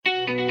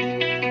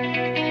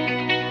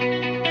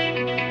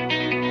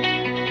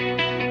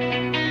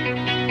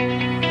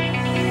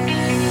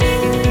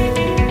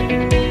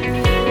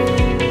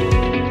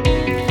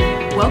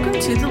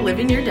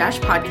Dash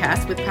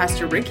podcast with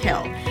Pastor Rick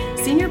Hale,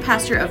 Senior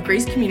Pastor of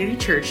Grace Community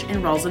Church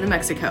in Roswell, New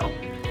Mexico.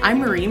 I'm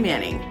Marie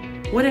Manning.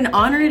 What an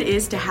honor it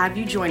is to have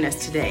you join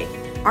us today.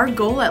 Our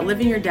goal at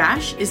Living Your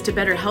Dash is to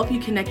better help you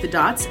connect the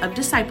dots of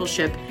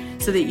discipleship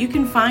so that you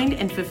can find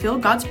and fulfill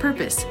God's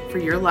purpose for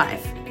your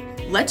life.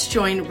 Let's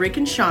join Rick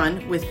and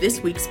Sean with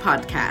this week's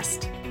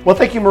podcast. Well,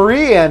 thank you,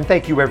 Marie, and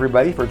thank you,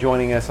 everybody, for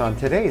joining us on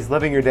today's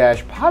Living Your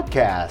Dash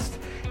podcast.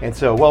 And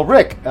so, well,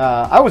 Rick,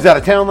 I was out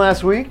of town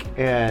last week,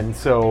 and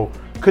so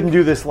couldn't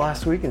do this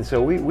last week, and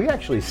so we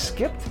actually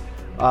skipped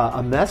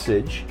a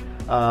message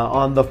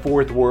on the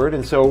fourth word,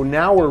 and so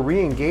now we're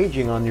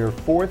re-engaging on your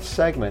fourth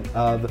segment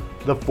of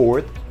the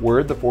fourth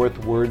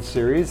word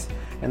series,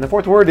 and the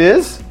fourth word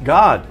is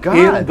God. God.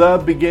 In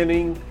the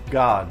beginning,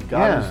 God. God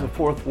Yeah. is the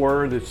fourth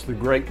word. It's the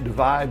great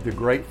divide, the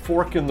great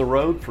fork in the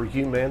road for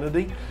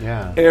humanity.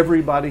 Yeah.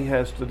 Everybody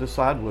has to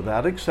decide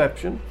without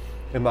exception,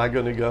 am I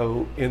going to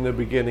go in the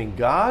beginning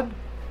God,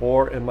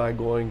 or am I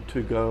going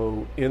to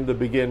go in the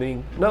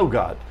beginning no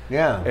God?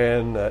 Yeah.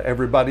 And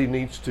everybody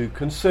needs to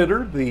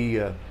consider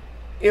the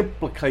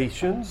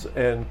implications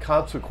and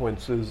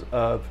consequences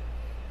of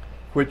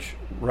which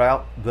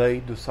route they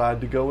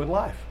decide to go in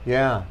life.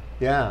 Yeah.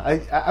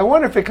 I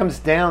wonder if it comes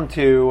down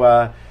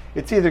to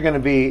it's either going to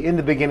be in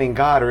the beginning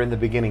God or in the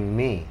beginning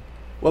me.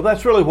 Well,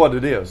 that's really what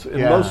it is. And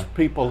Yeah. most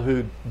people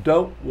who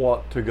don't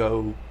want to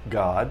go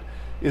God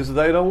is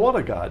they don't want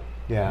a God.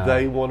 Yeah.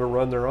 They want to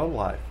run their own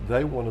life.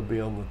 They want to be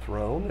on the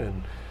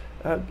throne.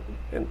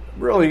 And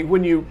really,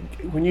 when you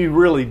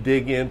really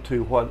dig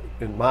into what,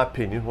 in my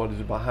opinion, what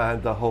is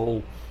behind the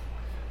whole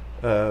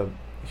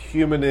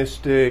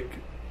humanistic,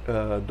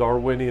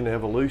 Darwinian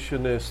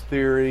evolutionist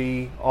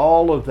theory,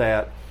 all of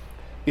that,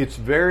 it's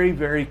very,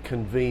 very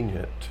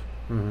convenient.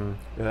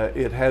 Mm-hmm.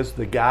 It has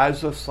the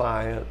guise of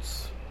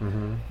science,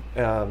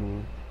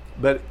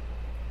 but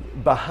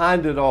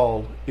behind it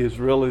all is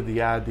really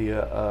the idea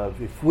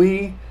of if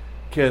we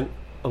can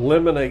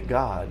eliminate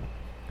God,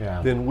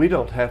 then we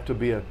don't have to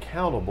be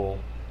accountable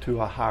to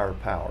a higher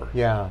power.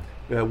 Yeah.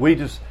 We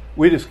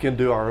just can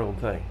do our own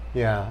thing.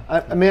 Yeah.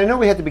 I mean, I know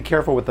we have to be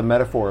careful with the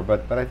metaphor,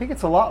 but I think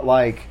it's a lot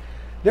like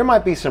there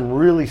might be some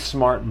really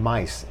smart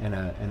mice in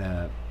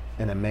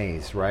a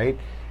maze, right?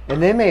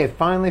 And they may have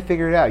finally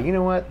figured out, you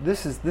know what,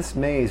 this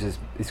maze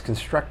is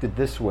constructed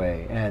this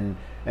way, and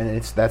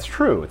that's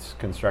true. It's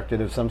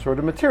constructed of some sort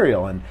of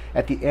material, and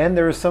at the end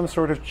there is some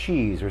sort of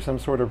cheese or some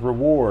sort of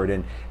reward,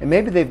 and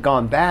maybe they've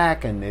gone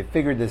back and they've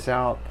figured this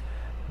out,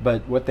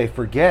 but what they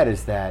forget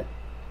is that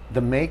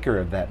the maker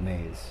of that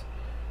maze,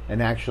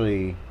 and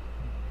actually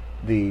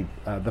the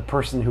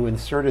person who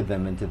inserted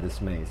them into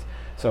this maze.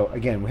 So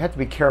again, we have to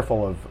be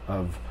careful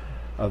of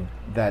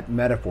that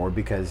metaphor,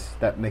 because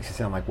that makes it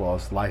sound like, well,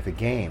 is life a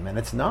game? And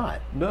it's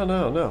not.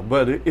 No.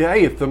 But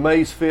hey, if the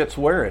maze fits,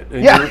 wear it.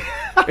 And Yeah.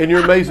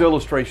 your maze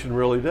illustration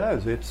really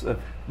does. It's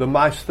the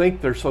mice think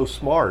they're so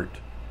smart,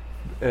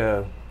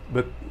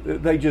 but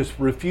they just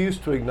refuse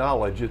to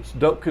acknowledge. It's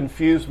don't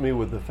confuse me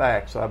with the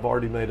facts. I've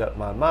already made up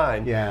my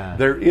mind. Yeah.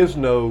 There is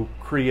no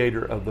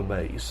creator of the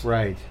maze.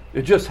 Right.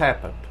 It just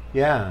happened.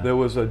 Yeah. There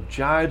was a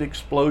giant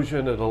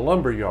explosion at a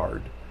lumber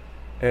yard.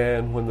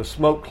 And when the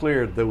smoke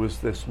cleared, there was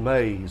this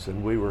maze,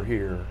 and we were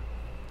here.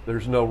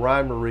 There's no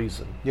rhyme or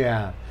reason.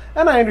 Yeah.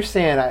 And I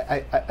understand.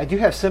 I do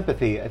have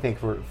sympathy, I think,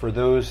 for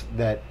those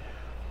that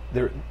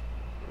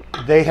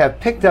they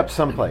have picked up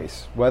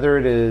someplace, whether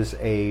it is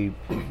a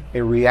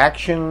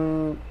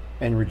reaction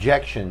and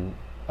rejection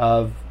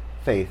of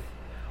faith,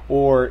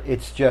 or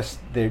it's just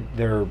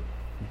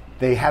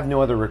they have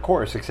no other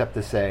recourse except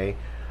to say,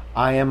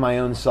 I am my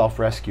own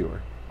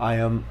self-rescuer. I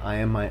am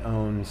my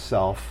own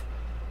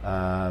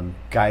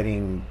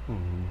guiding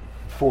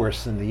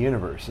force in the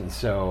universe. And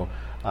so,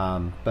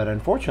 but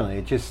unfortunately,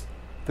 it just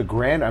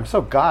I'm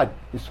so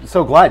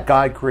glad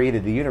God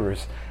created the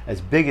universe as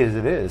big as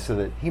it is, so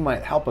that He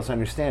might help us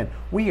understand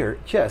we are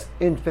just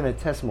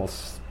infinitesimal,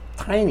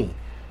 tiny,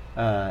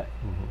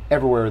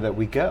 everywhere that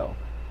we go.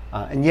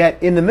 And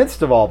yet, in the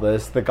midst of all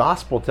this, the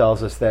gospel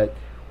tells us that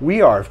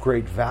we are of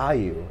great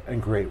value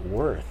and great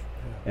worth.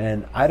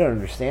 And I don't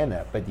understand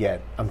that, but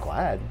yet I'm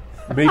glad.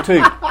 Me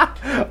too.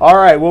 All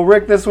right. Well,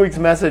 Rick, this week's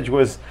message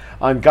was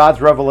on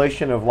God's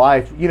revelation of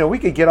life. You know, we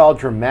could get all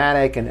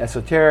dramatic and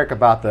esoteric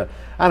about the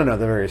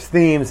various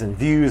themes and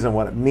views and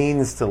what it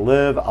means to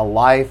live a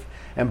life.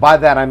 And by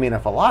that, I mean a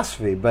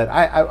philosophy. But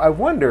I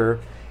wonder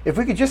if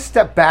we could just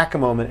step back a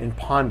moment and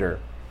ponder.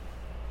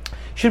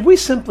 Should we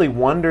simply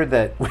wonder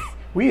that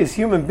we as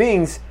human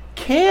beings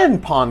can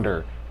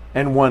ponder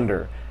and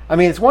wonder? I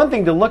mean, it's one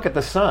thing to look at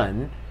the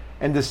sun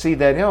and to see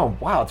that, oh,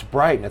 wow, it's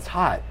bright and it's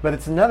hot. But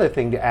it's another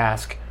thing to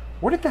ask,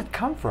 where did that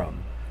come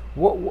from?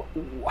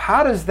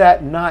 How does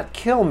that not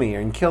kill me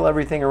and kill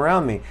everything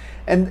around me?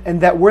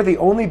 And that we're the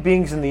only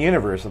beings in the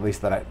universe, at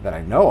least that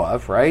I know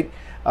of, right?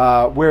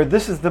 Where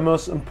this is the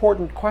most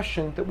important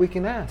question that we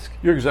can ask.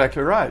 You're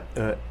exactly right.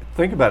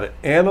 Think about it.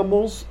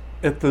 Animals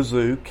at the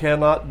zoo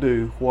cannot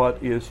do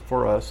what is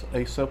for us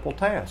a simple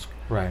task.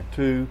 Right.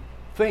 To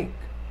think,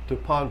 to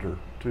ponder,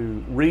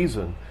 to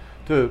reason,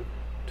 to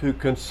to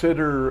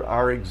consider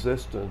our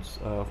existence.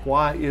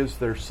 Why is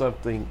there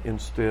something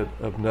instead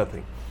of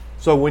nothing?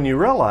 So when you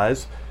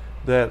realize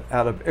that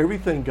out of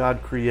everything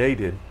God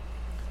created,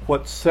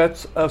 what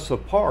sets us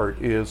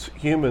apart is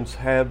humans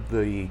have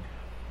the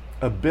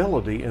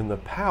ability and the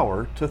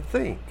power to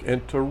think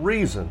and to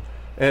reason,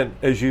 and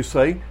as you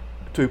say,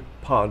 to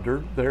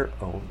ponder their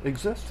own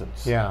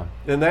existence. Yeah.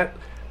 And that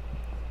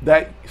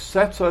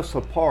sets us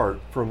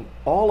apart from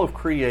all of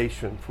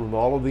creation, from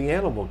all of the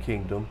animal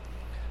kingdom.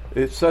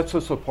 It sets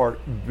us apart,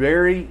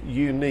 very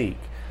unique.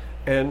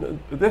 And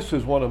this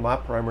is one of my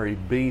primary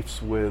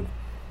beefs with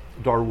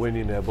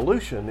Darwinian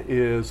evolution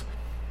is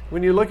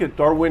when you look at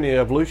Darwinian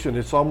evolution,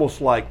 it's almost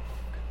like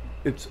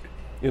it's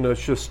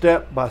just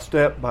step by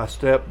step by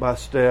step by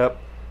step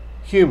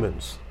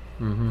humans.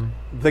 Mm-hmm.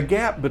 The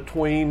gap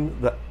between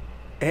the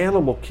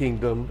animal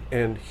kingdom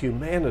and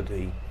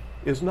humanity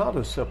is not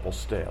a simple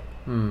step.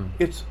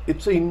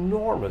 It's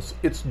enormous.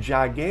 It's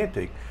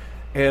gigantic,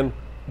 and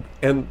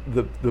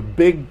the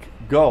big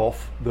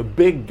gulf, the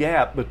big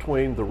gap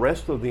between the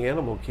rest of the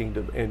animal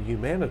kingdom and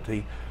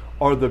humanity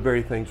are the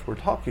very things we're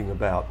talking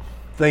about.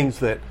 Things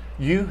that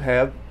you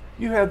have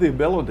the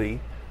ability.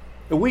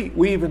 We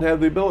even have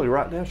the ability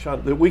right now,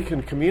 Sean, that we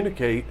can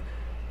communicate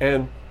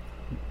and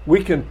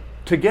we can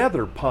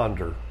together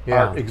ponder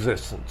our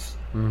existence.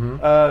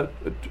 Mm-hmm.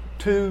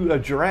 Two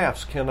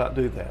giraffes cannot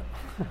do that.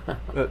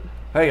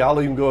 Hey,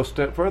 I'll even go a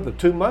step further.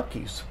 Two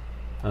monkeys,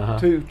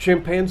 two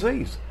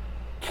chimpanzees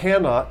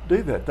cannot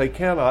do that. They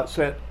cannot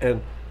sit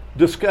and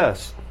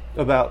discuss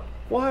about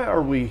why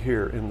are we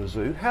here in the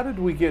zoo? How did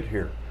we get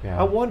here? Yeah.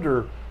 I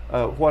wonder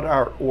what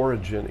our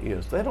origin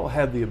is. They don't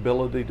have the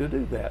ability to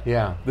do that.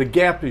 Yeah. The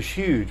gap is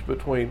huge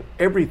between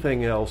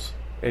everything else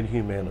and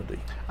humanity.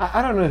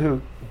 I don't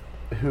know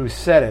who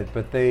said it,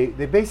 but they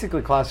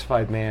basically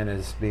classified man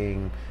as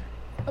being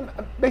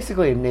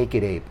basically a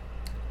naked ape,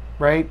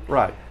 right?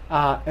 Right.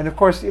 And of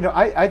course,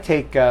 I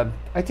take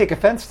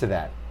offense to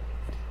that.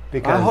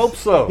 Because, I hope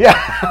so. Yeah.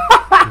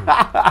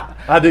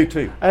 I do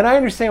too. And I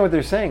understand what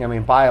they're saying. I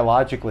mean,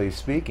 biologically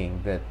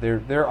speaking, that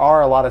there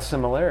are a lot of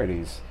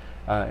similarities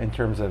in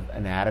terms of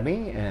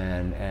anatomy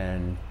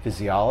and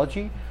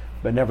physiology,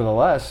 but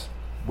nevertheless,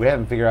 we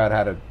haven't figured out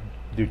how to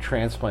do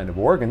transplant of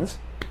organs.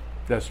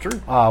 That's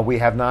true. We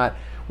have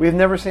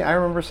never seen. I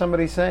remember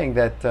somebody saying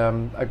that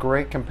a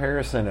great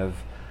comparison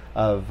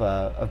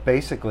of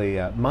basically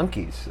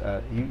monkeys.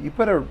 You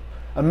put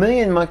a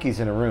million monkeys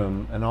in a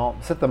room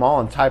and set them all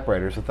on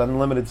typewriters with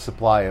unlimited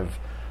supply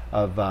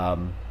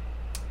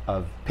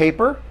of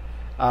paper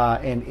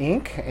and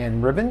ink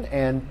and ribbon,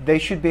 and they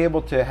should be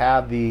able to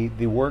have the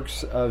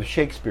works of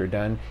Shakespeare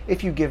done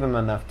if you give them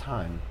enough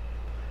time.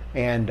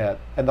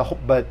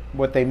 But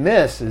what they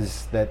miss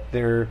is that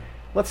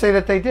let's say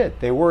that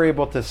they were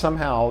able to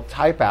somehow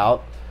type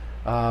out.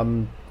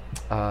 I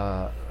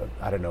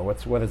don't know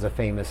what is a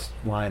famous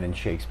line in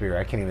Shakespeare.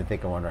 I can't even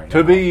think of one right now.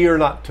 To be or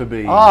not to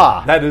be.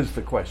 That is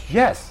the question.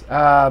 Yes,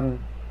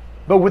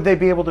 but would they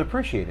be able to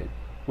appreciate it?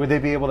 Would they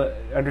be able to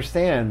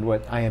understand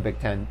what iambic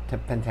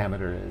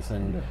pentameter is?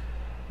 And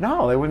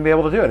no, they wouldn't be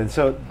able to do it. And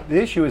so the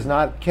issue is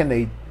not can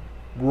they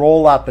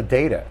roll out the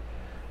data.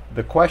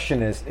 The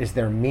question is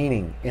there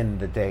meaning in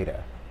the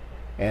data?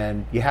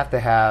 And you have to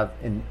have,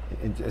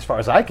 as far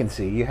as I can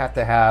see, you have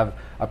to have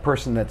a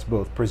person that's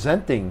both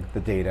presenting the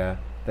data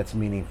that's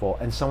meaningful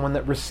and someone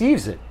that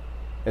receives it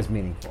as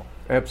meaningful.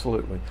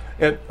 Absolutely.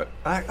 And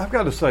I've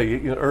got to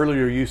say,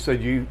 earlier you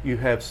said you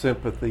have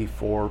sympathy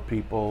for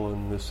people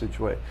in this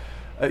situation.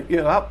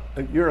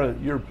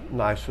 You're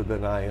nicer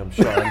than I am,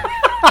 Sean.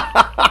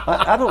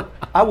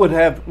 I would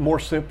have more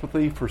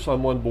sympathy for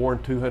someone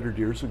born 200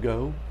 years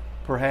ago,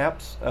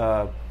 perhaps.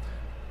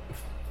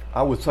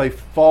 I would say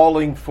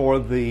falling for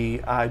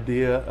the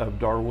idea of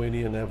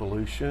Darwinian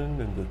evolution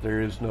and that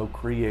there is no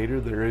creator,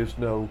 there is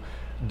no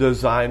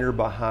designer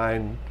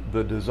behind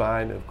the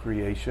design of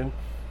creation.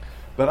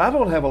 But I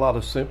don't have a lot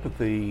of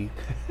sympathy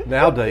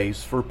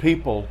nowadays for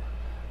people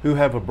who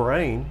have a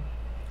brain.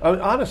 I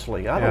mean,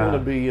 honestly, I don't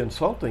want to be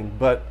insulting,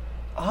 but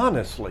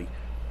honestly,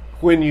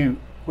 when you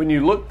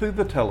look through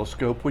the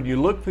telescope, when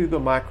you look through the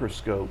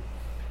microscope,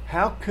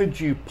 how could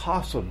you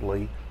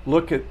possibly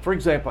look at, for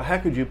example, how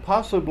could you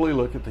possibly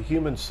look at the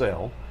human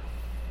cell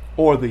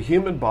or the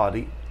human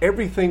body,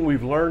 everything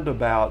we've learned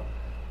about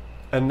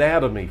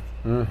anatomy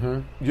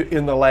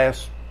in the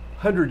last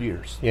 100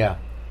 years? Yeah.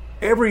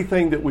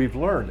 Everything that we've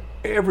learned,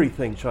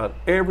 everything, Sean,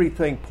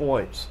 everything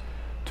points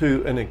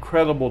to an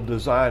incredible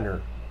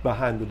designer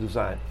behind the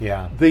design.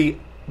 Yeah. The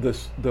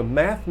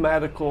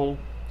mathematical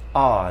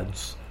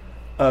odds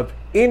of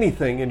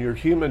anything in your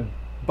human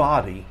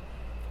body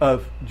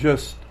of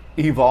just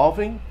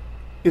evolving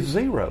is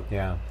zero.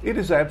 Yeah. It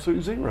is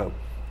absolute zero.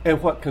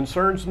 And what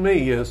concerns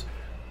me is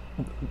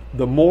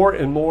the more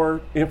and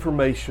more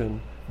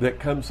information that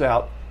comes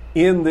out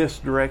in this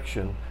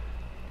direction,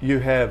 you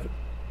have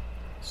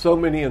so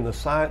many in the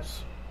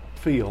science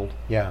field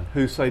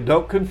who say,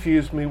 don't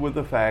confuse me with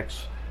the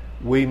facts.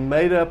 We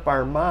made up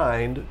our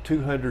mind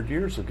 200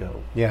 years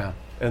ago. Yeah.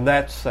 And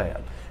that's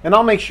sad. And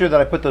I'll make sure that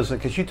I put those in,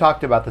 because you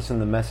talked about this in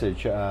the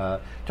message.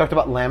 Talked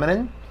about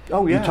laminin.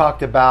 Oh, yeah. You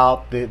talked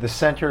about the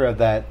center of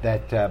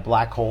that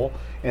black hole,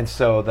 and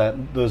so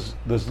that those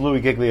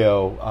Louis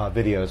Giglio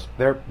videos,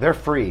 they're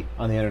free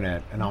on the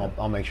internet, and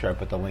I'll make sure I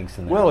put the links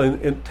in there. Well,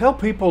 and tell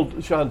people,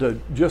 Sean, to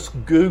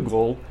just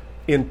Google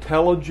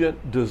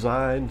intelligent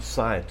design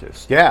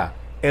scientist. Yeah.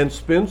 And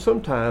spend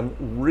some time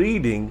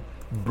reading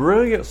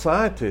brilliant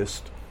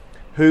scientists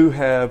who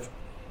have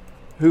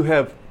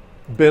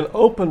been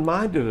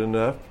open-minded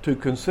enough to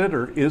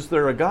consider, is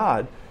there a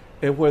God?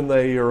 And when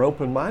they are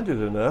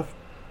open-minded enough,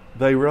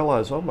 they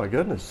realize, oh my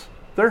goodness,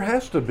 there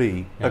has to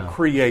be a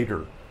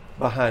creator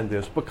behind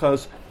this,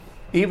 because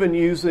even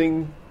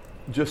using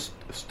just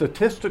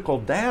statistical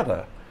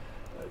data,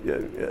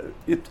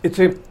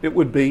 it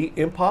would be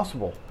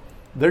impossible.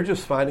 They're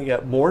just finding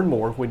out more and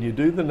more when you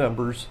do the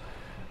numbers,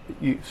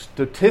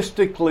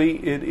 statistically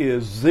it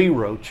is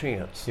zero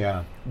chance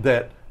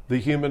that the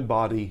human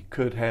body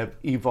could have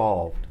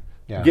evolved.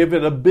 Yeah. Give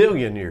it 1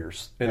 billion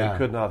years and it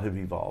could not have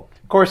evolved.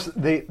 Of course,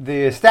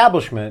 the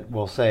establishment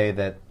will say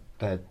that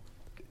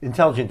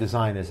intelligent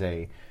design is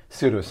a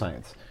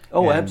pseudoscience.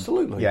 Oh, and,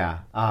 absolutely. Yeah,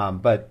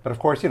 but of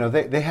course,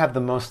 they have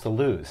the most to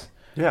lose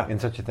in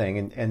such a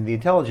thing. And the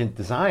intelligent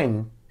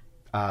design,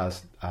 I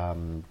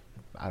don't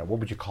know, what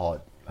would you call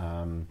it,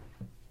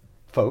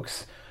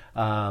 folks,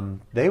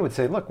 they would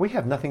say, look, we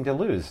have nothing to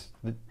lose.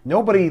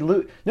 Nobody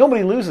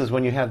loses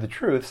when you have the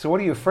truth, so what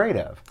are you afraid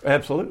of?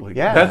 Absolutely.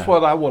 Yeah. That's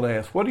what I want to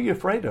ask. What are you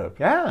afraid of?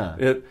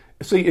 Yeah.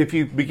 See, if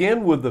you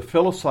begin with the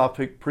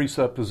philosophic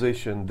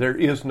presupposition, there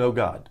is no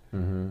God.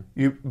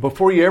 Mm-hmm.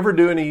 Before you ever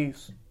do any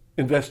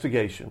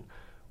investigation,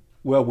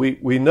 well,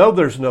 we know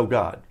there's no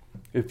God.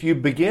 If you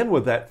begin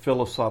with that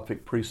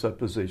philosophic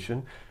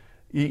presupposition,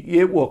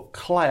 it will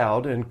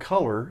cloud and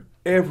color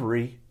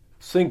every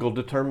single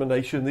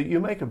determination that you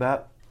make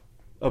about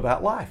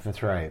life.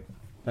 That's right.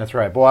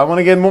 Boy, I want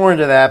to get more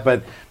into that,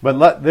 but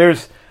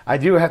I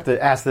do have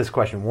to ask this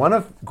question. One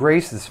of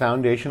Grace's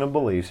foundational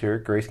beliefs here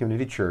at Grace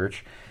Community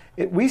Church,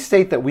 we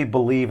state that we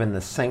believe in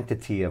the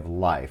sanctity of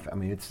life. I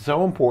mean, it's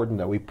so important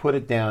that we put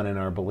it down in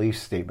our belief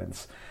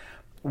statements.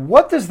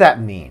 What does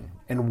that mean?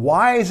 And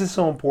why is it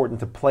so important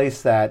to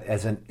place that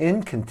as an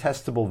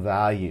incontestable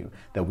value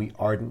that we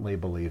ardently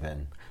believe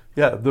in?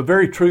 Yeah, the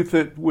very truth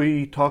that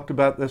we talked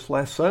about this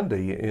last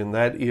Sunday, and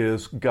that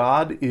is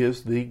God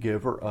is the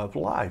giver of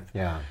life.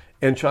 Yeah.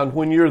 And Sean,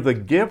 when you're the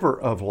giver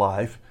of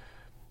life,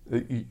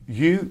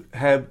 you're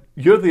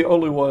the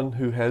only one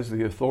who has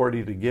the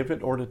authority to give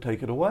it or to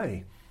take it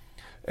away.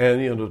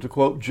 And to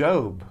quote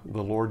Job,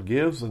 the Lord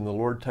gives and the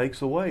Lord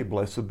takes away.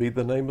 Blessed be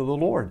the name of the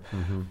Lord.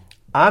 Mm-hmm.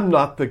 I'm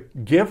not the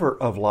giver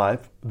of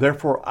life,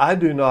 therefore I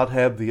do not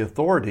have the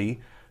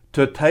authority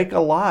to take a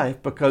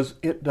life because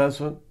it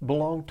doesn't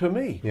belong to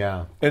me.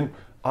 Yeah. And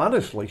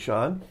honestly,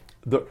 Sean,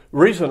 the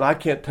reason I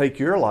can't take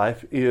your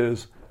life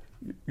is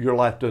your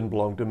life doesn't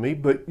belong to me,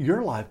 but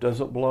your life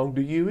doesn't belong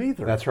to you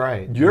either. That's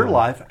right. Your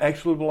life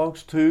actually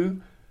belongs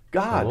to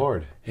God. The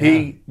Lord.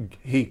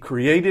 He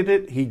created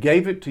it. He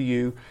gave it to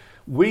you.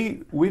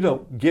 We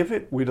don't give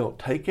it. We don't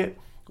take it.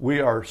 We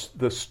are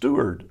the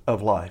steward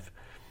of life.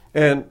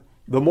 And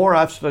the more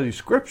I've studied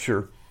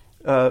Scripture,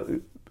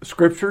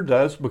 Scripture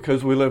does,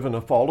 because we live in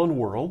a fallen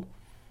world,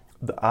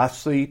 I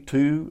see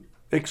two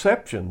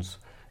exceptions.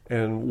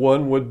 And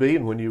one would be,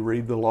 and when you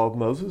read the law of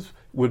Moses,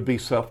 would be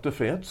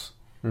self-defense.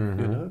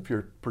 Mm-hmm. If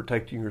you're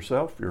protecting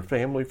yourself, your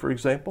family, for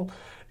example.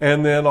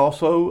 And then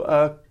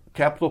also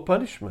capital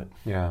punishment.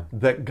 Yeah.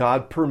 That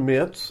God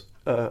permits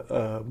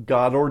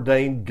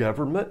God-ordained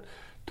government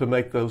to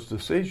make those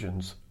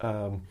decisions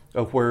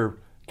of where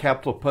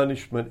capital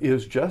punishment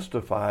is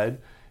justified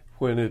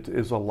when it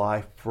is a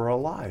life for a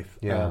life.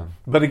 Yeah.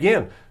 But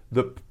again,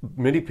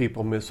 many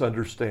people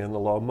misunderstand the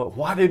law of Moses.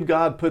 Why did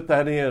God put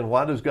that in?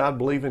 Why does God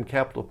believe in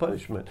capital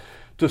punishment?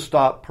 To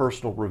stop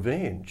personal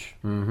revenge.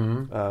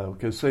 Mm-hmm.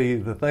 Because see,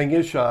 the thing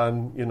is,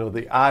 Sean,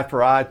 the eye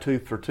for eye,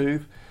 tooth for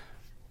tooth.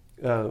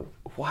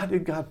 Why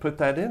did God put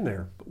that in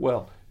there?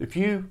 Well, if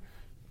you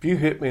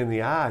hit me in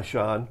the eye,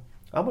 Sean,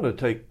 I'm going to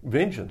take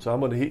vengeance. I'm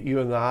going to hit you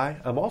in the eye.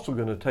 I'm also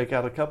going to take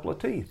out a couple of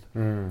teeth.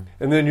 Mm.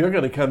 And then you're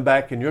going to come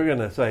back and you're going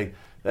to say,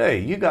 hey,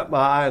 you got my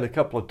eye and a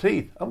couple of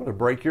teeth. I'm going to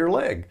break your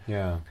leg.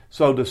 Yeah.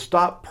 So to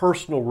stop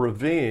personal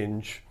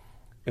revenge,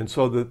 and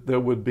so that there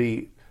would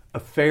be a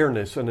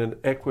fairness and an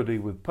equity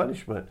with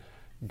punishment,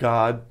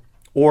 God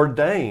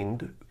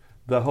ordained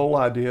the whole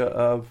idea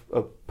of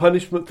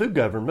punishment through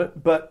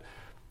government, but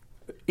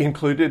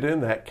included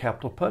in that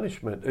capital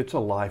punishment. It's a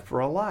life for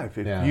a life.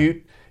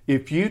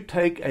 If you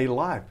take a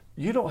life,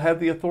 you don't have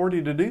the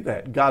authority to do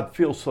that. God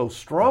feels so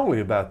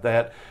strongly about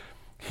that.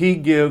 He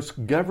gives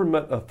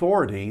government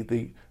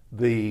authority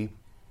the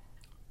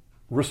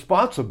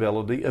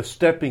responsibility of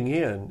stepping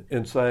in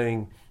and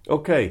saying,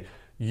 okay,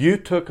 you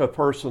took a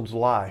person's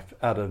life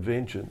out of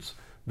vengeance.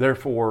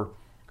 Therefore,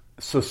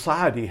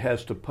 society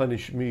has to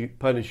punish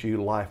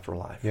you life for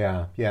life.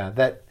 Yeah.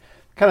 That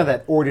kind of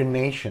that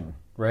ordination,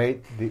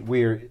 right?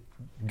 Where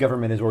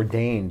government is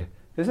ordained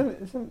Is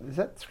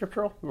that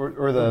scriptural?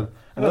 Or the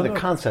I know the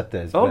concept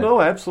is. Oh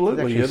no,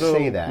 absolutely. You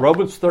say that.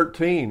 Romans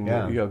 13.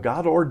 Yeah.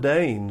 God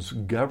ordains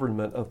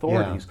government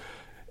authorities,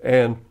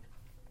 and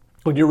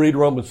when you read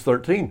Romans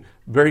 13,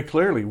 very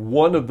clearly,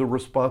 one of the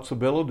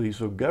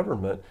responsibilities of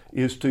government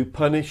is to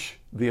punish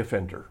the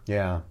offender.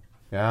 Yeah.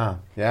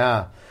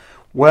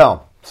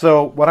 Well,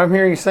 so what I'm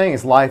hearing you saying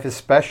is life is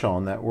special,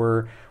 and that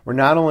we're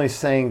not only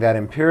saying that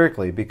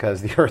empirically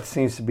because the Earth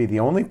seems to be the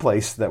only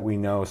place that we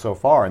know so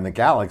far in the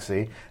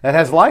galaxy that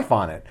has life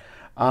on it,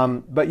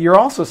 but you're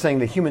also saying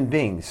that human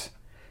beings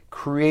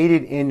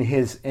created in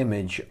His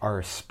image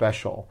are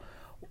special.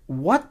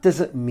 What does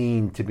it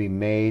mean to be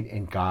made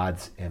in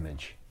God's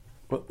image?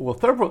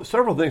 Well,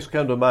 several things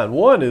come to mind.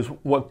 One is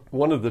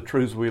one of the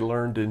truths we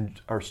learned in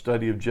our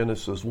study of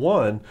Genesis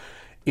 1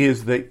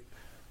 is that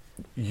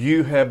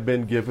you have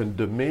been given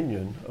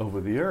dominion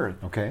over the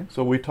earth. Okay.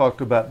 So we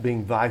talked about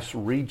being vice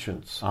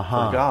regents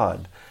for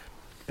God.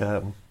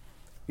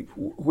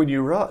 When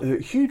you're a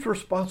huge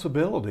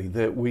responsibility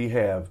that we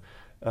have.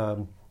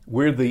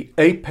 We're the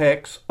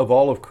apex of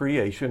all of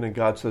creation, and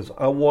God says,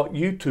 I want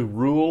you to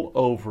rule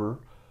over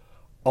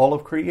all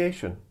of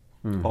creation.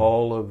 Mm-hmm.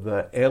 All of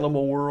the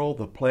animal world,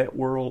 the plant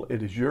world,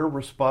 it is your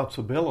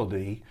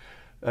responsibility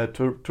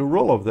to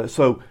rule over that.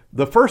 So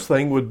the first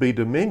thing would be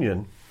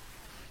dominion.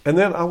 And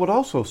then I would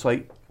also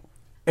say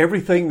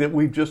everything that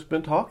we've just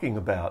been talking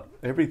about,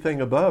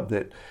 everything above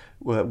that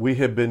we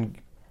have been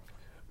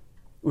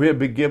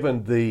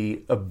given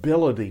the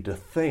ability to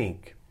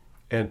think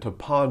and to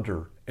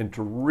ponder and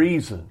to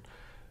reason,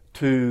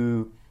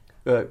 to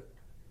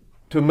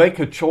make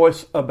a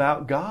choice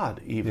about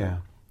God even. Yeah.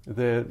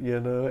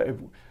 That,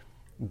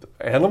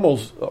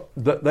 animals,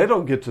 they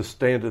don't get to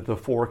stand at the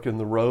fork in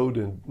the road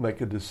and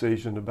make a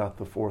decision about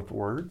the fourth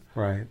word.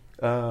 Right.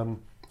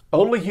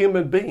 Only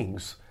human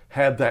beings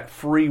have that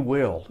free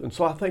will. And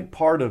so I think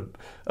part of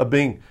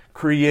being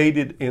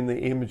created in the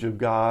image of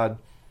God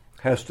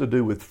has to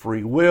do with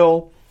free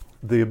will,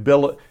 the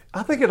ability.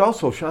 I think it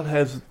also, Sean,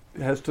 has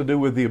to do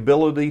with the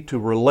ability to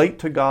relate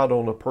to God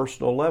on a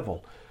personal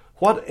level.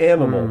 What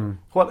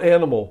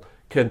animal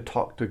can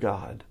talk to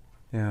God?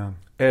 Yeah.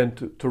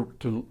 And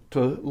to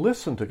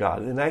listen to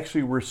God and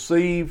actually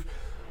receive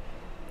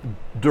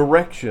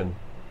direction.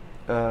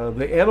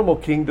 The animal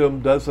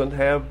kingdom doesn't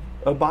have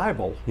a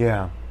Bible.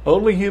 Yeah.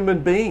 Only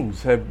human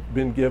beings have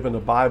been given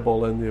a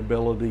Bible and the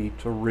ability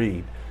to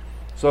read.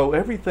 So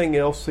everything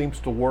else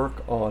seems to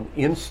work on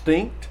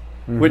instinct,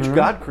 which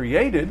God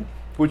created,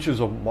 which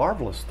is a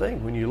marvelous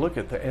thing. When you look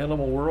at the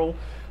animal world,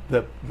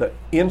 the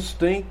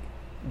instinct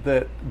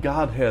that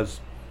God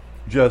has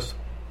just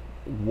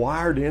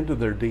wired into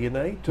their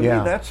DNA, to me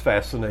that's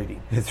fascinating.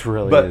 It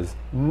really but is.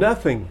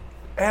 Nothing,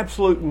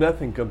 absolute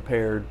nothing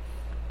compared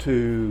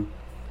to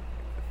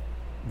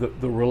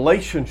the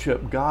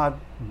relationship God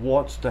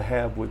wants to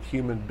have with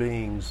human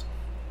beings,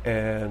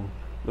 and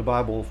the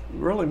Bible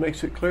really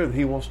makes it clear that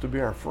He wants to be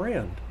our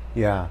friend.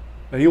 Yeah.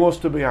 And He wants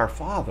to be our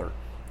Father.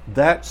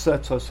 That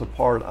sets us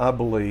apart, I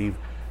believe,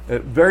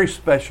 very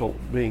special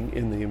being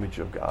in the image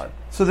of God.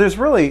 So there's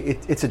really,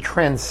 it's a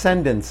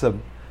transcendence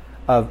of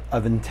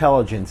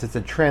intelligence. It's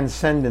a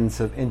transcendence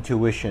of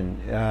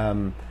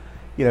intuition.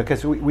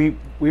 Because we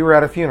were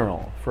at a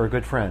funeral for a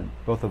good friend,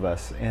 both of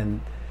us,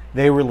 and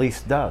they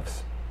released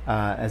doves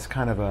as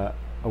kind of a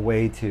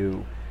way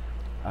to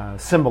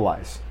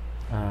symbolize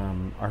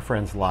our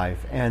friend's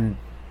life.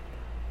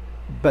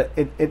 But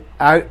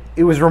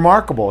it was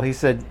remarkable. He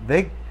said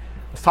I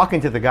was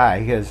talking to the guy.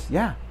 He goes,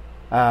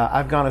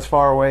 I've gone as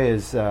far away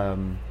as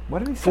what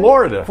did he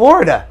say?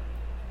 Florida,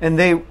 and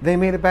they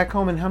made it back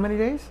home in how many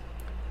days?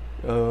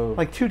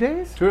 Like 2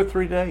 days? 2 or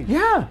 3 days.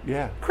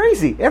 Yeah.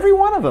 Crazy. Every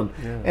one of them.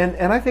 Yeah.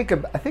 And I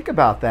think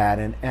about that,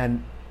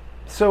 and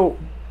so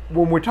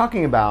when we're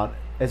talking about,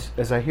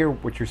 as I hear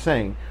what you're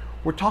saying,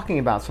 we're talking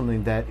about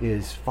something that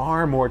is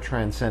far more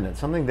transcendent,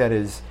 something that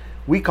is,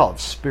 we call it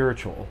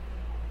spiritual,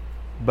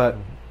 but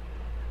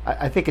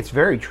I think it's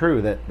very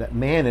true that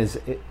man is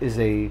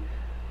a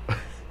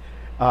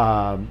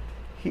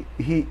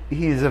he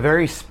is a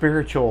very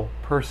spiritual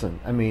person.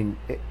 I mean,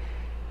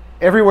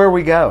 everywhere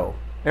we go,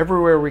 they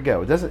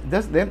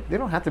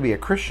don't have to be a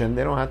Christian,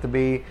 they don't have to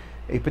be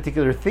a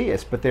particular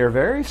theist, but they're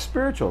very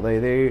spiritual.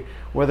 They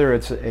whether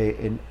it's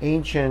an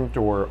ancient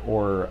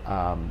or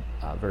a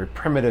very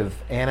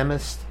primitive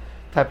animist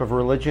type of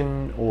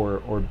religion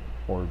or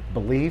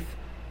belief,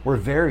 we're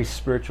very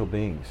spiritual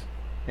beings,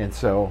 and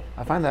so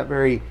I find that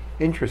very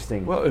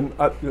interesting. Well, and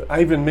I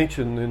even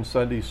mentioned in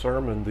Sunday's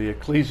sermon the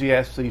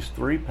Ecclesiastes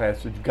 3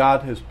 passage.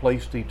 God has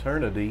placed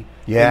eternity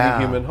in the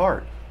human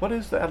heart. What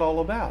is that all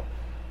about?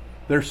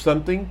 There's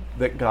something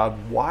that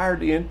God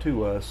wired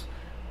into us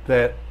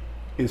that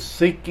is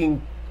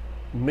seeking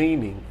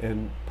meaning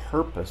and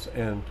purpose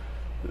and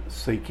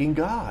seeking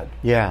God.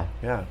 Yeah,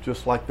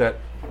 just like that,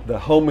 the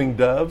homing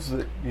doves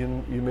that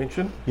you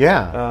mentioned.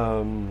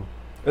 Yeah.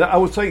 And I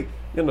would say,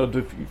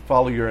 to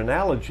follow your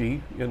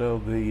analogy,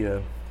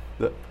 the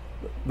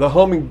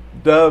homing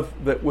dove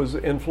that was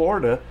in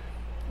Florida,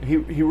 he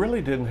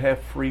really didn't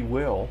have free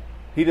will.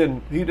 He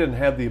didn't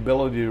have the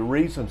ability to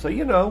reason.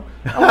 Say,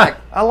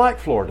 I like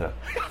Florida.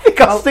 I think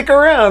I'll stick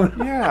around.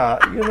 Yeah,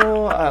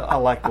 I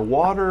like the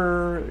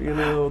water.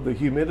 The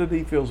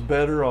humidity feels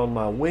better on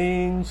my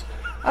wings.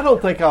 I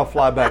don't think I'll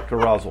fly back to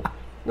Roswell.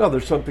 No,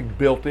 there's something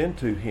built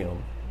into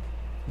him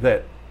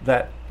that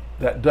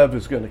dove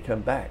is going to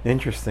come back.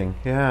 Interesting.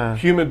 Yeah.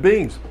 Human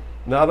beings,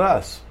 not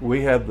us.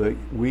 We have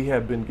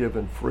been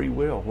given free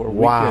will where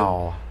we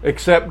can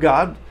accept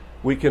God.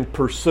 We can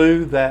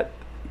pursue that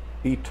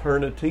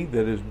eternity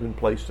that has been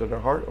placed in our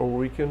heart, or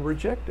we can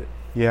reject it.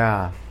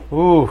 Yeah.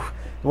 Ooh,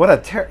 what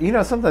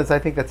a sometimes I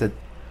think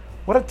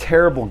what a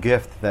terrible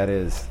gift that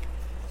is.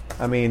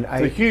 I mean,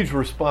 it's a huge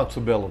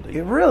responsibility.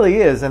 It really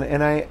is,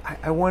 and I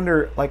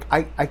wonder, like,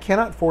 I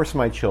cannot force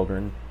my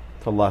children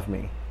to love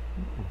me.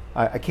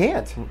 I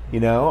can't.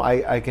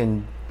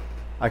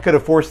 I could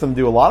have forced them to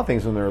do a lot of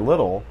things when they were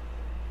little,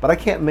 but I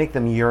can't make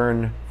them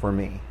yearn for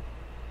me.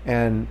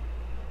 And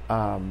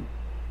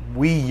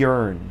we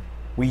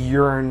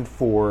yearn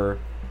for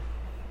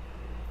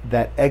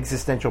that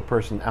existential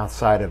person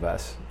outside of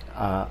us.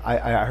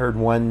 I heard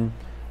one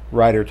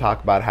writer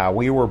talk about how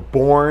we were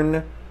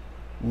born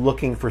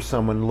looking for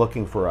someone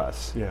looking for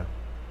us. Yeah.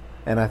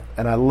 And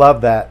I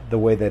love that, the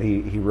way that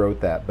he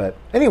wrote that. But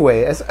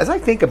anyway, as I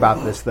think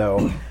about this,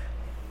 though,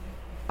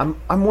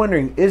 I'm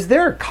wondering, is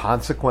there a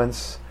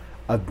consequence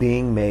of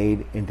being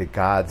made into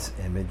God's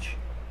image?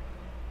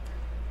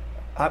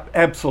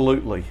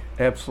 Absolutely.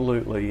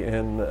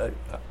 And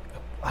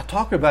I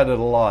talk about it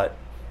a lot,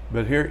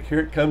 but here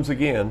it comes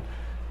again,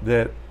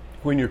 that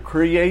when you're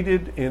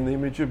created in the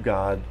image of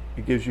God,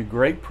 it gives you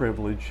great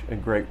privilege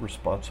and great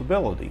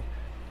responsibility.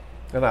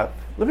 And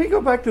let me go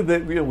back to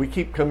we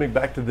keep coming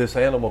back to this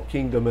animal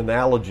kingdom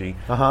analogy.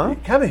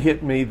 It kind of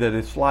hit me that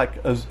it's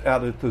like us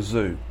out at the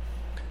zoo.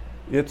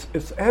 It's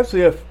as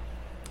if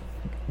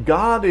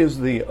God is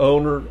the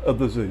owner of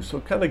the zoo. So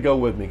kind of go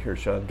with me here,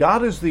 Sean.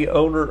 God is the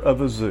owner of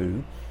a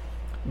zoo.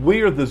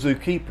 We are the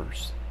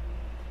zookeepers.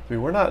 See,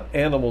 we're not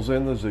animals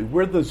in the zoo.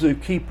 We're the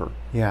zookeeper.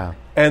 Yeah.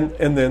 And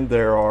then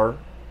there are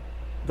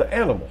the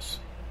animals.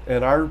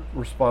 And our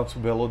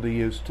responsibility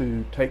is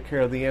to take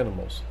care of the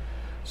animals.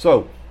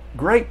 So,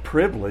 great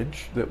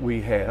privilege that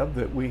we have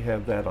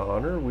that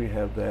honor, we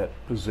have that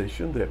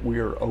position, that we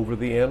are over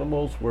the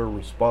animals, we're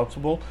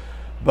responsible,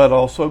 but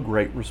also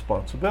great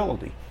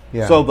responsibility.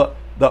 Yeah. So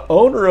the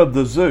owner of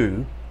the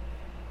zoo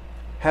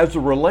has a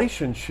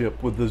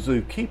relationship with the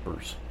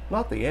zookeepers,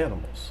 not the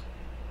animals.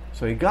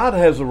 So God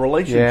has a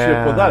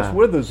relationship with us.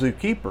 We're the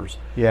zookeepers.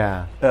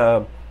 Yeah.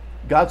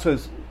 God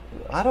says,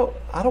 I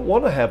don't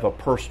want to have a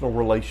personal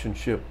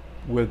relationship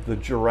with the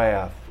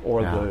giraffe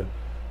or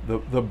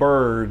the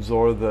birds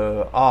or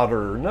the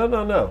otter.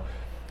 No.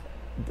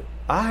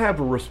 I have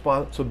a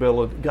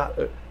responsibility.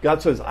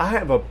 God says, I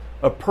have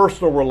a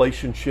personal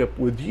relationship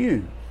with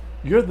you.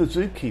 You're the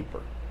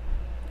zookeeper.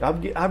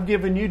 I've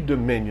given you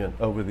dominion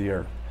over the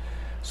earth.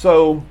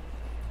 So,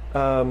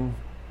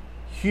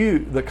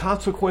 the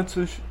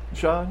consequences,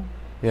 Sean,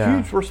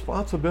 huge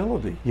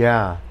responsibility.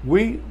 Yeah.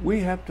 We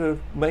have to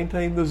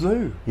maintain the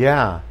zoo.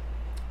 Yeah.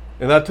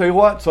 And I tell you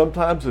what,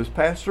 sometimes as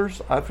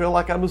pastors, I feel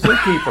like I'm a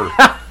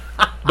zookeeper.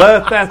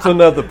 But that's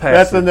another passage.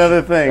 That's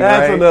another thing.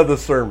 That's right? another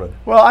sermon.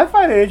 Well, I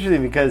find it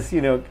interesting because,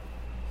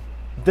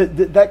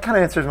 that kind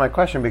of answers my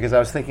question, because I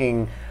was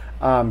thinking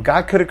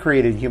God could have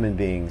created human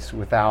beings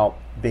without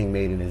being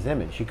made in his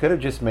image. He could have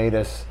just made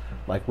us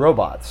like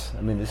robots.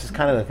 I mean, this is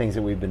kind of the things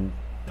that we've been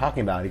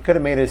talking about. He could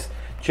have made us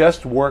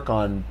just work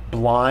on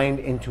blind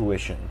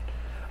intuition,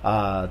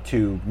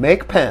 to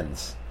make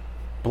pens,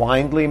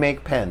 blindly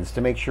make pens,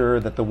 to make sure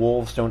that the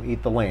wolves don't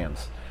eat the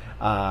lambs.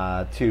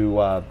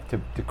 To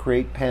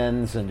create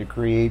pens and to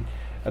create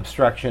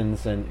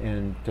obstructions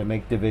and to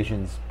make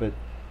divisions, but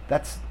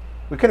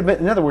we could have been,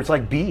 in other words,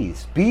 like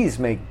bees. Bees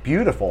make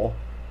beautiful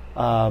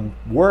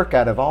work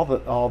out of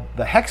all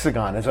the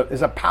hexagon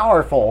is a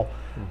powerful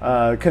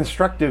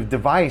constructive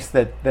device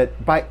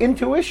that by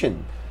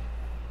intuition,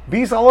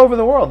 bees all over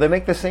the world, they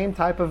make the same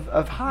type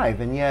of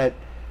hive, and yet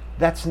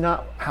that's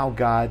not how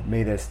God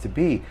made us to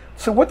be.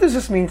 So what does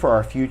this mean for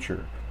our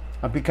future?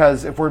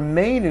 Because if we're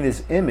made in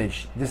his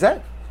image, does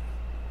that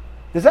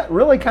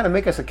really kind of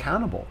make us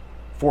accountable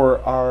for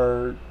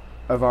our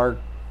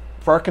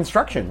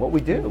construction, what we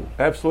do?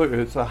 Absolutely.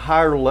 It's a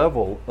higher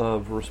level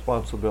of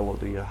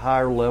responsibility, a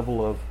higher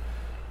level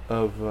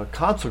of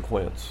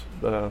consequence.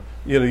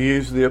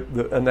 Use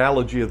the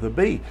analogy of the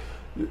bee.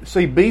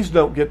 See, bees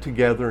don't get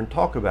together and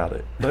talk about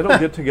it. They don't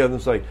get together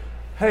and say,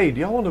 hey,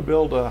 do y'all want to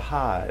build a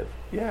hive?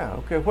 Yeah,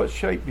 okay, what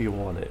shape do you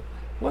want it?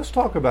 Let's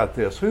talk about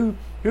this. Who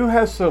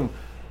has some...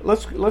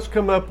 Let's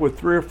come up with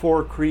 3 or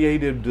 4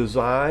 creative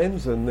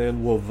designs, and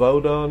then we'll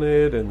vote on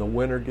it, and the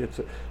winner gets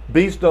it.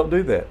 Bees don't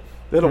do that.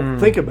 They don't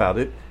think about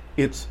it.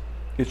 It's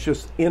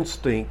just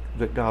instinct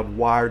that God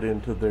wired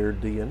into their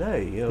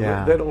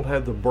DNA. They don't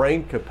have the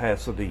brain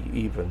capacity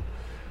even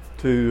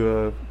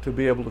to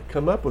be able to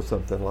come up with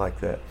something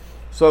like that.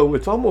 So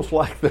it's almost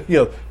like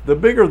the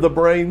bigger the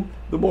brain,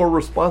 the more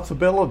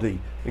responsibility.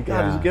 And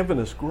God has given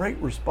us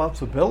great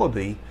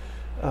responsibility.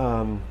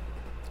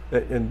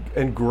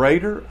 and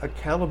greater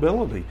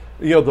accountability.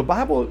 The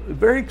Bible is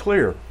very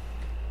clear.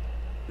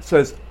 It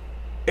says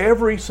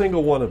every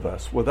single one of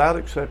us, without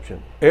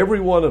exception, every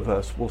one of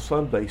us will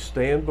someday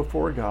stand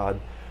before God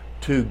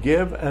to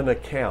give an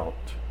account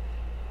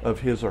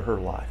of his or her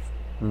life.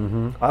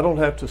 Mm-hmm. I don't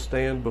have to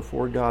stand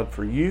before God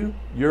for you.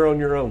 You're on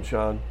your own,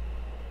 Sean.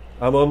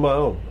 I'm on my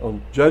own.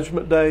 On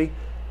Judgment Day,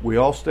 we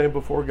all stand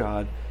before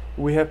God.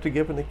 We have to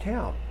give an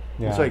account.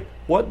 Yeah. And say,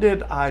 what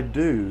did I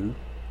do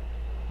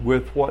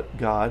with what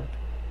God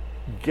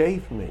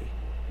gave me?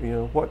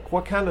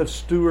 What kind of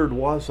steward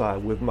was I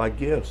with my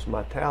gifts,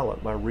 my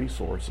talent, my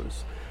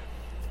resources?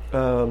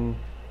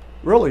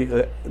 Really,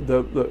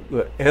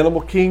 the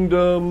animal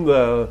kingdom,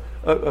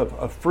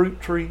 a fruit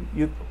tree,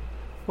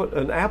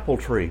 an apple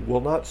tree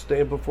will not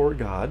stand before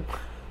God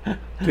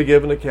to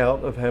give an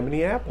account of how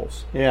many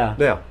apples. Yeah.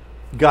 Now,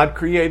 God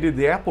created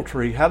the apple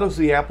tree. How does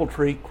the apple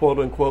tree, quote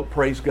unquote,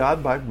 praise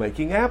God? By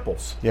making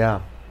apples.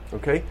 Yeah.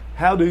 Okay.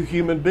 How do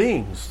human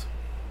beings?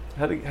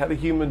 How do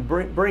human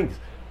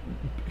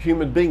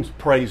beings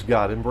praise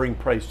God and bring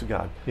praise to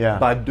God? Yeah.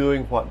 By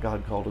doing what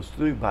God called us to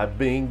do, by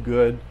being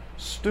good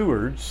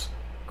stewards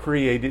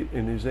created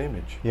in his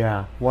image.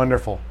 Yeah,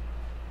 wonderful.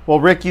 Well,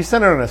 Rick, you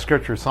centered on a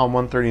scripture, Psalm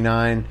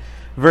 139.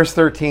 Verse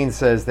 13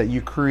 says that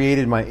you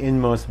created my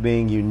inmost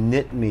being, you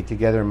knit me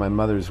together in my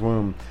mother's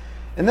womb.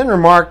 And then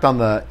remarked on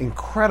the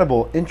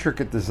incredible,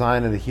 intricate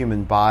design of the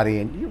human body.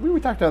 And we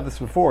talked about this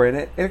before, and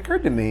it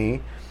occurred to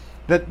me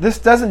that this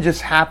doesn't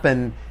just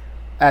happen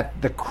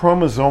at the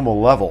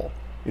chromosomal level,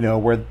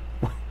 where,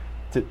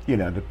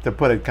 to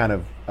put it kind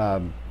of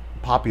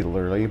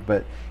popularly,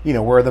 but,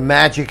 where the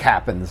magic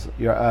happens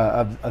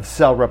of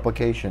cell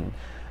replication.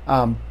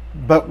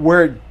 But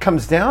where it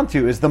comes down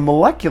to is the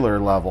molecular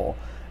level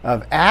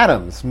of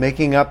atoms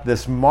making up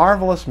this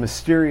marvelous,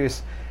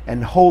 mysterious,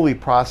 and holy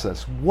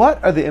process.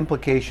 What are the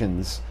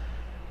implications,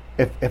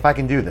 if I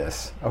can do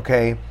this,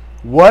 okay?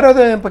 What are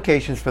the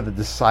implications for the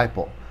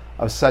disciple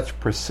of such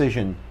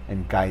precision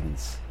and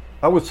guidance?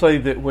 I would say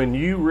that when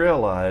you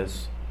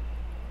realize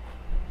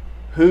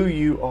who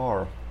you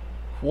are,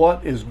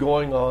 what is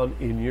going on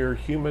in your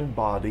human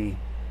body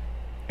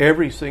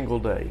every single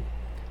day,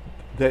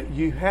 that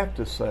you have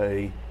to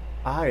say,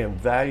 I am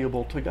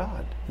valuable to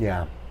God.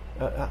 Yeah.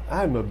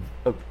 I'm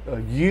a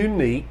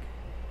unique,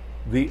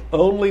 the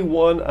only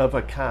one of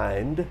a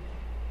kind.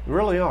 You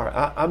really are.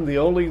 I'm the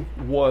only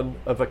one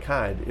of a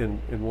kind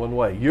in one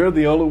way. You're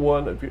the only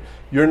one.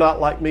 You're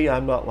not like me.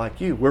 I'm not like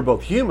you. We're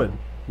both human.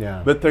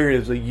 Yeah. But there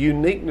is a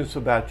uniqueness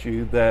about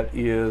you that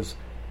is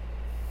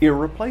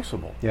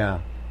irreplaceable.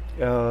 Yeah.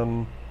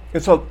 And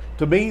so,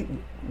 to me,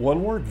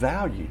 one word,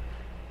 value.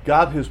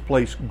 God has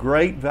placed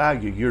great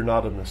value. You're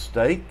not a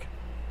mistake.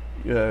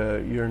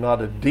 You're not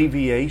a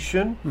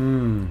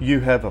deviation.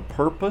 You have a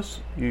purpose.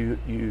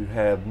 You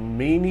have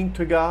meaning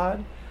to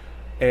God.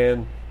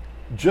 And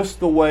just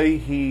the way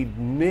he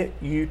knit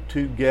you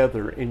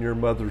together in your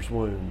mother's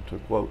womb, to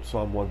quote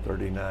Psalm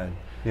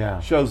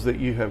 139, shows that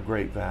you have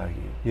great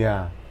value.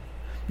 Yeah.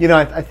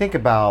 I think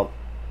about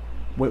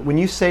when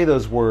you say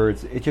those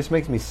words, it just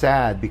makes me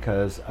sad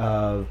because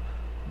of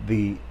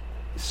the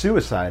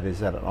suicide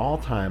is at an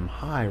all-time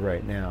high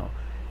right now.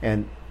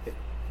 And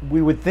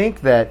we would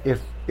think that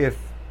if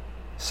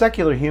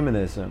secular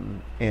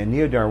humanism and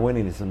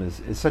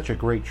neo-Darwinianism is such a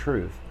great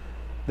truth,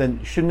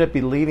 then shouldn't it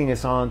be leading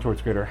us on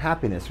towards greater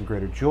happiness and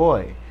greater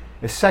joy?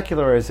 If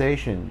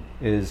secularization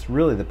is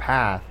really the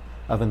path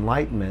of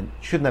enlightenment,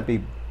 shouldn't that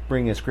be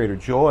bringing us greater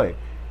joy,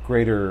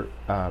 greater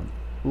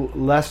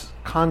less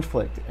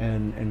conflict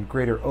and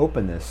greater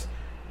openness,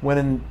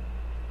 when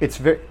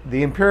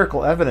the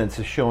empirical evidence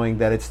is showing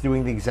that it's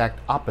doing the exact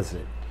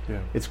opposite. Yeah.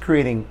 It's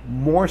creating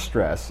more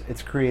stress,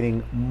 it's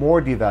creating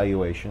more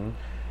devaluation,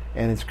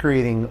 and it's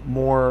creating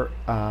more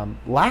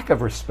lack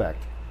of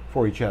respect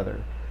for each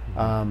other.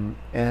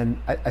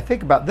 And I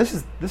think about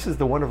this is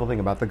the wonderful thing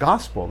about the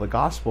gospel. The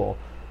gospel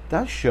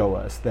does show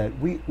us that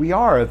we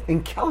are of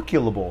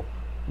incalculable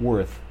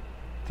worth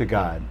to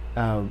God,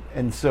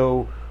 and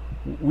so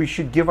we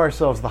should give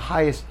ourselves the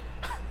highest.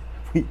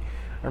 I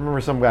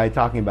remember some guy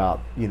talking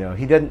about,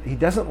 he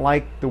doesn't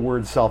like the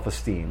word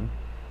self-esteem.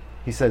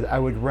 He said, I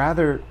would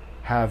rather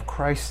have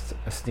Christ's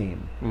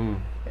esteem.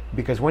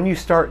 Because when you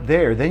start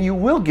there, then you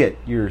will get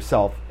your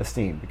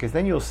self-esteem, because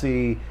then you'll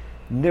see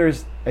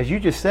there's, as you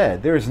just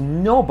said, there's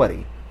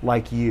nobody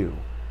like you.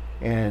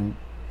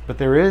 But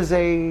there is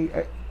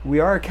we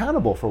are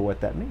accountable for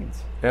what that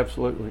means.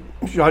 Absolutely.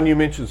 John, you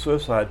mentioned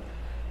suicide.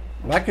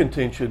 My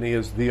contention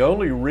is the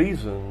only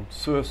reason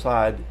the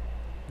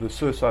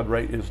suicide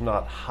rate is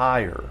not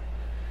higher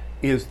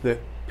is that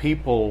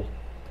people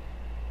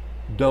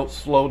don't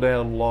slow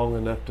down long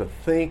enough to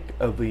think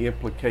of the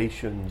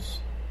implications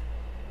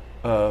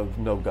of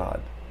no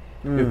God.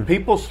 If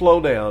people slow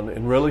down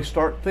and really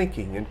start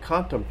thinking and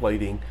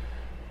contemplating,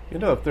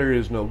 if there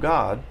is no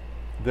God,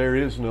 there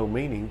is no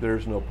meaning,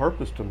 there's no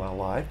purpose to my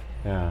life.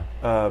 Yeah.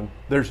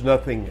 There's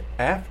nothing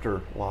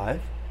after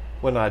life.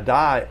 When I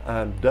die,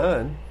 I'm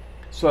done.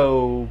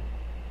 So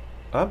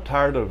I'm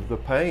tired of the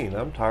pain.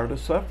 I'm tired of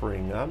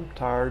suffering. I'm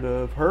tired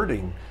of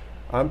hurting.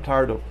 I'm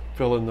tired of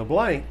fill in the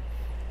blank.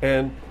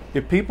 And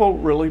if people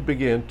really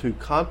begin to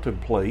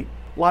contemplate,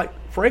 like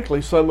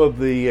frankly some of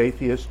the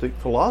atheistic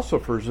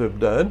philosophers have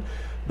done,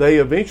 they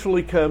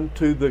eventually come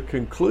to the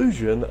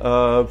conclusion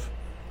of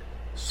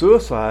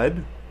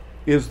suicide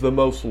is the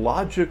most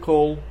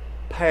logical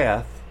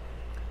path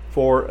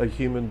for a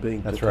human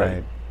being to take. That's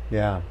right.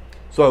 Yeah.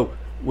 So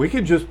we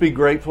can just be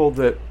grateful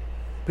that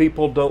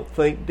people don't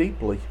think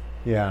deeply.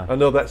 Yeah. I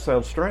know that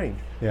sounds strange,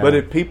 but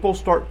if people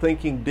start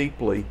thinking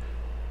deeply,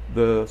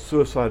 the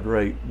suicide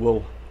rate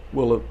will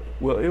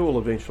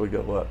eventually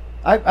go up.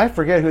 I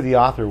forget who the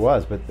author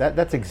was, but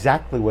that's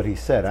exactly what he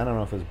said. I don't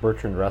know if it was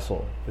Bertrand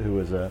Russell, who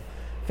was a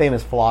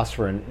famous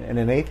philosopher and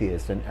an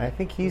atheist, and I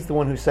think he's the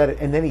one who said it,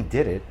 and then he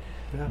did it.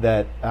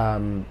 Yeah.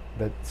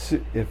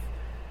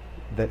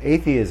 That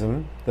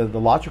atheism, the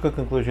logical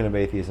conclusion of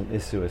atheism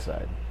is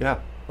suicide. Yeah.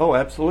 Oh,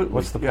 absolutely.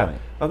 What's the point?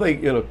 I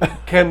think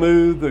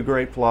Camus, the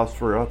great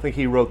philosopher, I think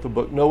he wrote the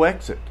book No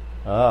Exit.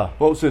 What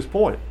was his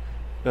point?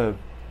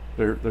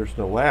 There's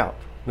no out,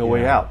 no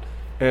way out.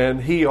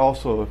 And he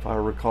also, if I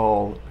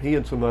recall, he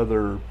and some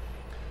other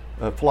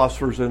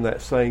philosophers in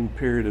that same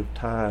period of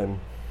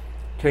time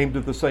came to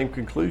the same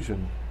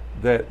conclusion,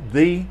 that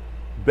the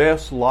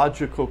best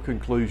logical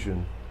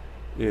conclusion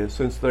is,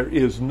 since there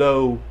is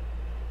no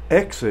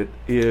exit,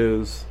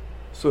 is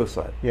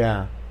suicide.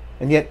 Yeah.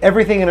 And yet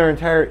everything in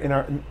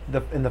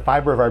the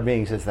fiber of our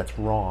being says that's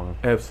wrong.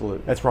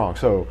 Absolutely. That's wrong.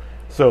 So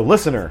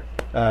listener,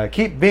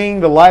 keep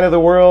being the light of the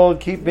world,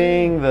 keep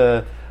being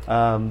the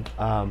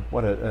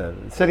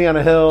city on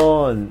a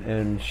hill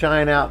and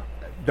shine out.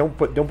 Don't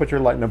put your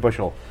light in a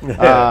bushel.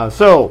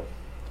 So,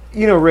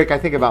 Rick, I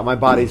think about my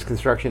body's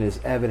construction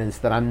as evidence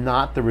that I'm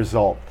not the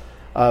result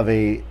of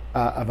a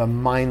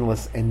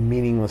mindless and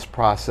meaningless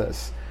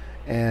process.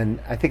 And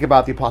I think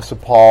about the Apostle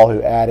Paul,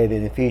 who added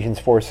in Ephesians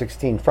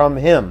 4:16, from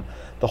him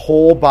the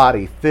whole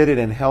body, fitted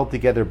and held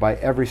together by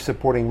every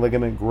supporting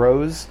ligament,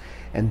 grows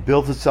and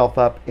builds itself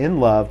up in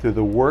love through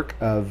the work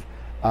of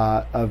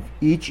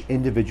each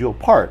individual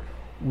part.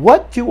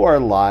 What do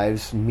our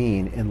lives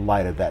mean in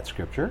light of that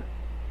scripture?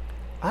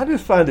 I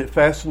just find it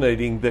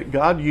fascinating that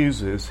God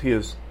uses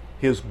his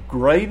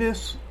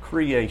greatest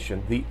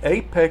creation, the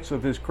apex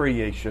of his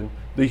creation,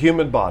 the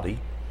human body,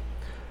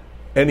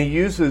 and he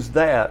uses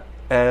that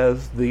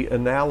as the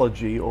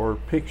analogy or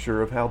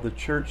picture of how the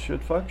church should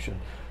function.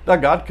 Now,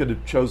 God could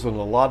have chosen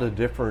a lot of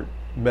different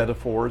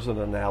metaphors and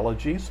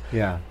analogies.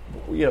 Yeah.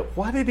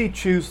 Why did he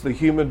choose the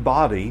human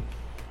body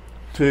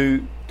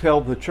to tell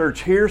the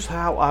church, here's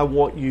how I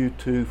want you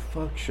to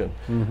function?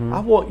 Mm-hmm. I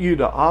want you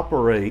to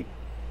operate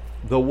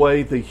the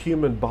way the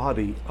human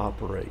body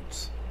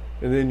operates.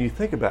 And then you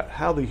think about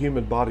how the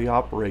human body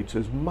operates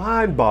is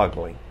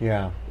mind-boggling.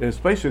 Yeah. And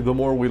especially the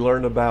more we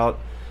learn about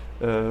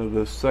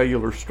the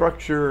cellular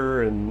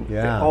structure and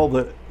all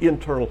the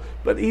internal,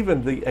 but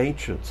even the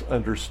ancients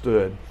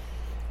understood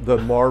the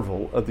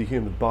marvel of the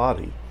human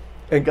body.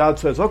 And God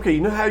says, okay,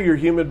 you know how your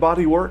human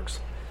body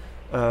works?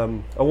 I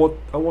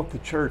want the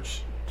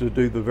church to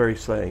do the very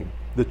same.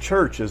 The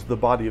church is the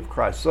body of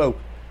Christ. So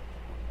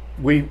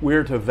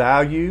we're to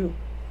value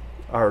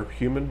our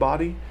human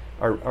body.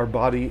 Our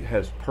body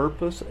has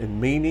purpose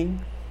and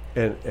meaning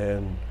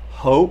and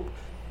hope.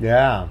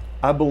 Yeah.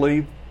 I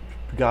believe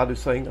God is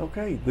saying,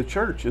 okay, the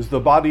church is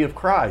the body of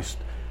Christ.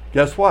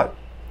 Guess what?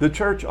 The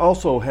church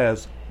also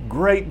has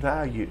great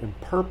value and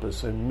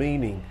purpose and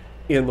meaning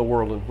in the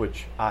world in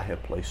which I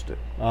have placed it.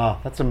 Oh,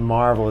 that's a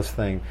marvelous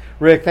thing.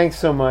 Rick, thanks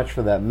so much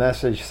for that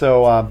message.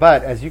 So,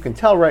 but as you can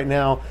tell right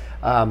now,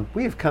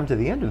 we have come to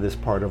the end of this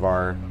part of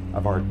our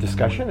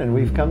discussion, and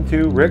we've come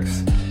to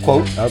Rick's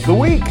quote of the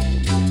week.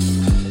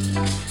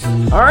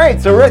 All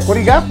right, so Rick, what do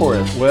you got for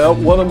us? Well,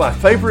 one of my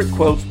favorite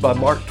quotes by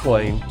Mark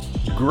Twain,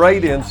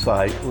 great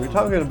insight. We're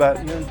talking about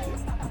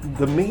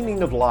the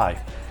meaning of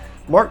life.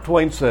 Mark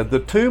Twain said, the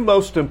two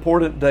most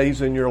important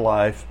days in your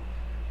life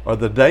are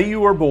the day you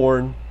were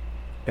born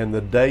and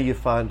the day you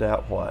find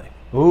out why.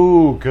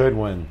 Ooh, good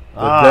one.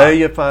 The day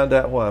you find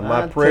out why.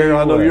 My prayer,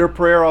 I know your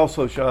prayer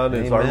also, Sean,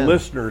 is our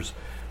listeners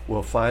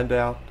will find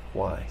out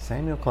why.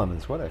 Samuel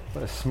Clemens, what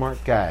a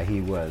smart guy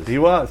he was. He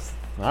was.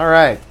 All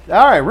right,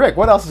 Rick,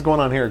 what else is going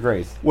on here at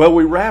Grace? Well,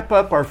 we wrap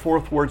up our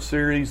Fourth Word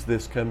series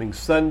this coming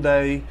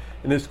Sunday,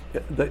 and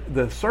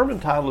the sermon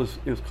title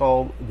is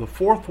called The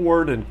Fourth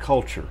Word and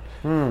Culture.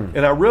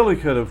 And I really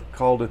could have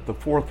called it The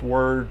Fourth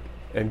Word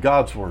and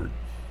God's Word,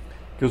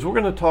 because we're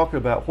going to talk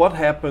about what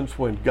happens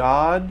when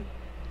God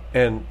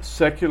and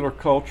secular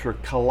culture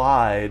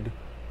collide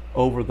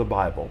over the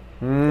Bible,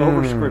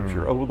 over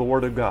Scripture, over the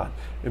Word of God.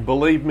 And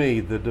believe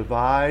me, the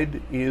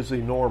divide is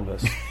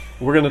enormous.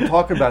 We're going to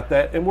talk about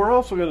that, and we're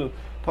also going to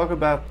talk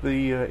about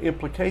the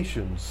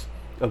implications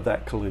of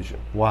that collision.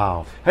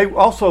 Wow. Hey,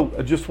 also,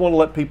 I just want to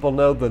let people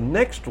know the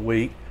next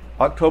week,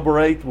 October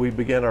 8th, we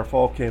begin our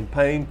fall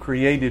campaign,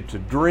 Created to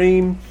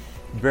Dream.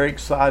 Very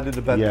excited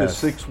about this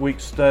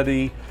 6-week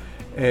study.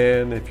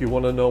 And if you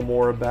want to know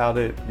more about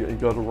it, you can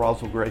go to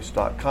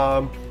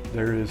roselgrace.com.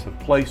 There is a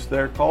place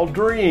there called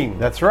Dream.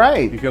 That's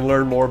right. You can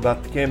learn more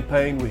about the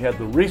campaign. We have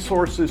the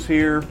resources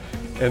here,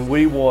 and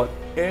we want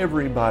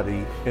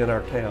everybody in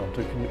our town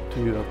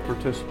to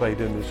participate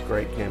in this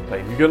great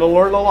campaign. You're going to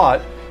learn a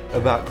lot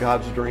about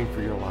God's dream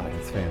for your life.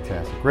 It's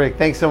fantastic. Rick,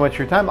 thanks so much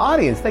for your time.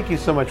 Audience, thank you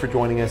so much for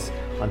joining us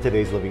on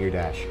today's Living Your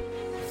Dash.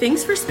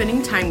 Thanks for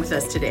spending time with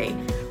us today.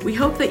 We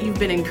hope that you've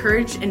been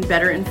encouraged and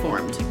better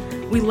informed.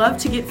 We love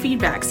to get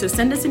feedback, so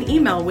send us an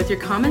email with your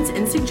comments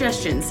and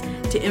suggestions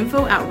to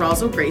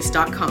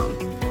info@roswellgrace.com.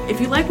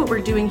 If you like what we're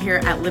doing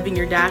here at Living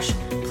Your Dash,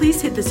 please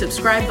hit the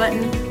subscribe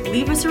button,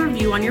 leave us a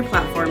review on your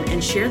platform,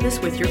 and share this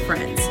with your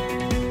friends.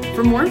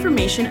 For more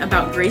information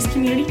about Grace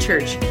Community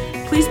Church,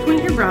 please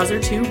point your browser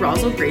to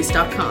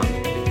roswellgrace.com.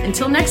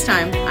 Until next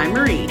time, I'm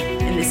Marie,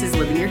 and this is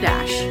Living Your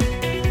Dash.